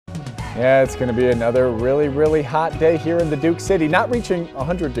Yeah, it's going to be another really hot day here in the Duke City. Not reaching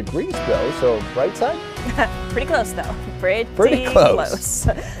 100 degrees though, so bright side? Pretty close though. Pretty close.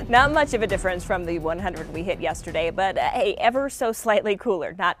 Not much of a difference from the 100 we hit yesterday, but hey, ever so slightly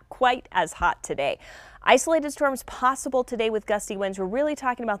cooler. Not quite as hot today. Isolated storms possible today with gusty winds. We're really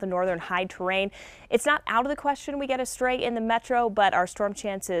talking about the northern high terrain. It's not out of the question we get a stray in the metro, but our storm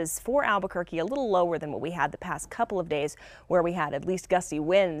chances for Albuquerque a little lower than what we had the past couple of days, where we had at least gusty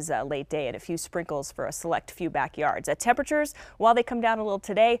winds late day and a few sprinkles for a select few backyards. Temperatures, while they come down a little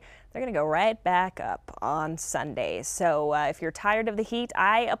today, they're going to go right back up on Sunday. So if you're tired of the heat,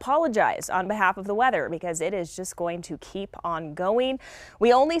 I apologize on behalf of the weather because it is just going to keep on going.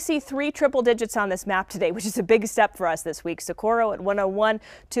 We only see 3 triple digits on this map today, which is a big step for us this week. Socorro at 101,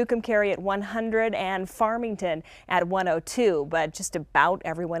 Tucumcari at 100, and Farmington at 102. But just about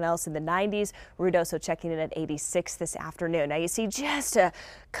everyone else in the 90s. Ruidoso checking in at 86 this afternoon. Now you see just a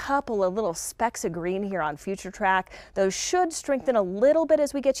couple of little specks of green here on Future Track. Those should strengthen a little bit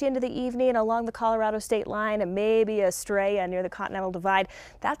as we get you into the evening along the Colorado state line and maybe a stray near the Continental Divide.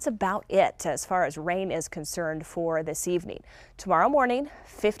 That's about it as far as rain is concerned for this evening. Tomorrow morning,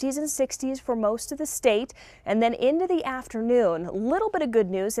 50s and 60s for most of the state, and then into the afternoon, a little bit of good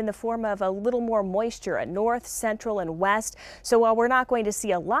news in the form of a little more moisture at north, central, and west. So while we're not going to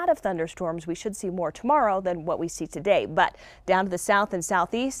see a lot of thunderstorms, we should see more tomorrow than what we see today. But down to the south and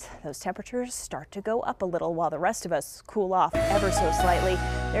southeast, those temperatures start to go up a little while the rest of us cool off ever so slightly.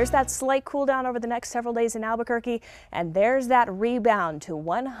 There's that slight cool down over the next several days in Albuquerque, and there's that rebound to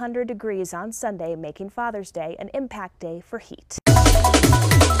 100 degrees on Sunday, making Father's Day an impact day for heat.